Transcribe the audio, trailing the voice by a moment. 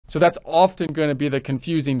So that's often going to be the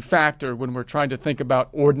confusing factor when we're trying to think about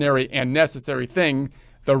ordinary and necessary thing.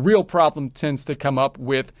 The real problem tends to come up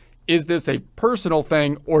with, is this a personal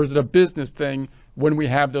thing or is it a business thing, when we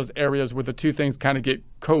have those areas where the two things kind of get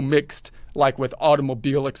co-mixed, like with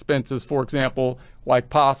automobile expenses, for example, like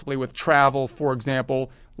possibly with travel, for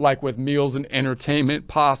example, like with meals and entertainment,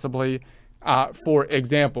 possibly, for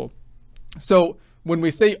example. So when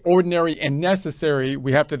we say ordinary and necessary,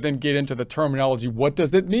 we have to then get into the terminology. What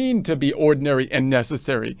does it mean to be ordinary and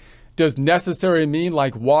necessary? Does necessary mean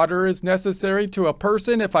like water is necessary to a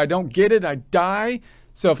person? If I don't get it, I die.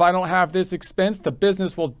 So if I don't have this expense, the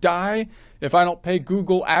business will die. If I don't pay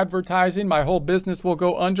Google advertising, my whole business will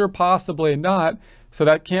go under. Possibly not. So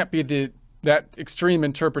that can't be that extreme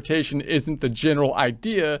interpretation isn't the general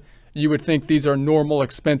idea. You would think these are normal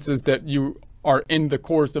expenses that you are in the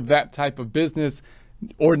course of that type of business,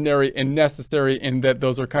 ordinary and necessary, and that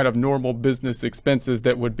those are kind of normal business expenses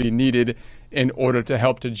that would be needed in order to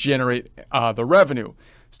help to generate the revenue.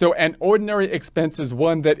 So an ordinary expense is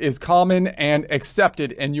one that is common and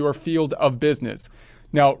accepted in your field of business.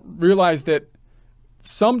 Now, realize that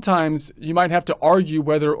sometimes you might have to argue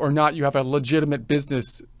whether or not you have a legitimate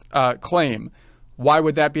business claim. Why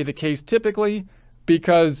would that be the case typically?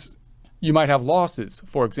 Because you might have losses,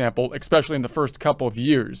 for example, especially in the first couple of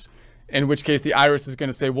years, in which case the IRS is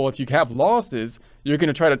going to say, well, if you have losses, you're going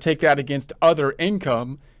to try to take that against other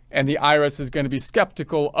income, and the IRS is going to be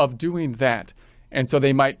skeptical of doing that. And so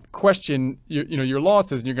they might question your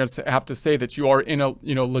losses, and you're going to have to say that you are in a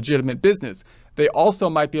legitimate business. They also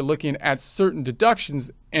might be looking at certain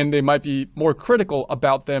deductions, and they might be more critical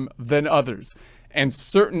about them than others. And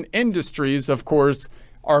certain industries, of course,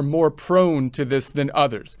 are more prone to this than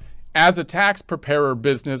others. As a tax preparer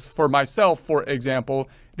business, for myself, for example,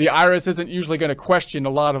 the IRS isn't usually going to question a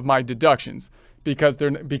lot of my deductions because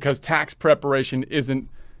tax preparation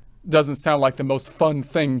doesn't sound like the most fun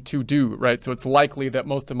thing to do, right? So it's likely that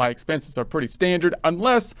most of my expenses are pretty standard,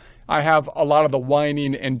 unless I have a lot of the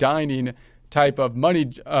whining and dining type of money,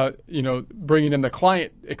 bringing in the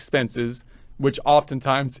client expenses, which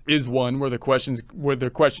oftentimes is one where the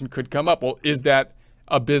question could come up. Well, is that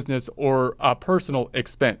a business or a personal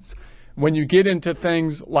expense? When you get into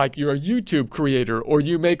things like you're a YouTube creator, or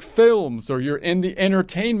you make films, or you're in the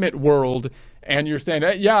entertainment world, and you're saying,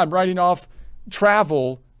 hey, yeah, I'm writing off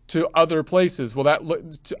travel to other places. Well,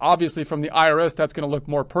 obviously from the IRS, that's going to look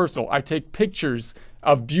more personal. I take pictures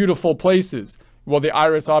of beautiful places. Well, the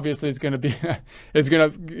IRS obviously is going to be,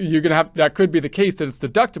 that could be the case that it's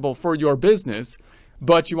deductible for your business,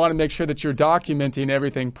 but you want to make sure that you're documenting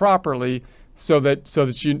everything properly so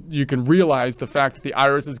that you can realize the fact that the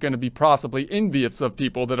IRS is going to be possibly envious of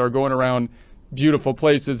people that are going around beautiful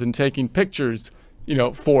places and taking pictures,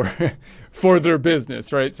 for their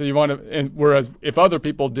business, right? So you want to, and whereas if other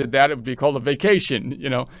people did that, it would be called a vacation,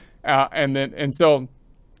 and so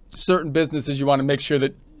certain businesses, you want to make sure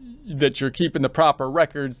that you're keeping the proper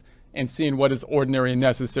records and seeing what is ordinary and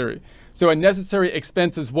necessary. So a necessary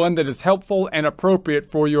expense is one that is helpful and appropriate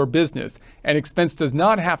for your business. An expense does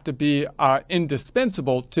not have to be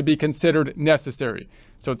indispensable to be considered necessary.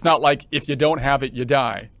 So it's not like if you don't have it, you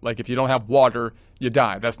die. Like if you don't have water, you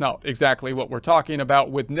die. That's not exactly what we're talking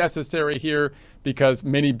about with necessary here, because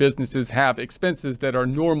many businesses have expenses that are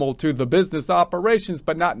normal to the business operations,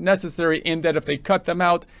 but not necessary in that if they cut them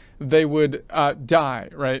out, they would die,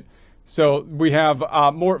 right? So we have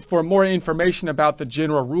more information about the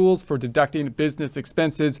general rules for deducting business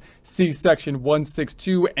expenses, see section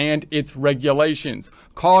 162 and its regulations.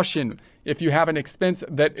 Caution: if you have an expense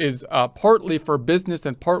that is partly for business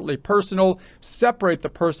and partly personal, separate the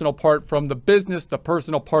personal part from the business. The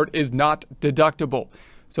personal part is not deductible.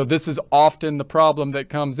 So this is often the problem that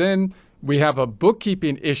comes in. We have a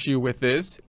bookkeeping issue with this.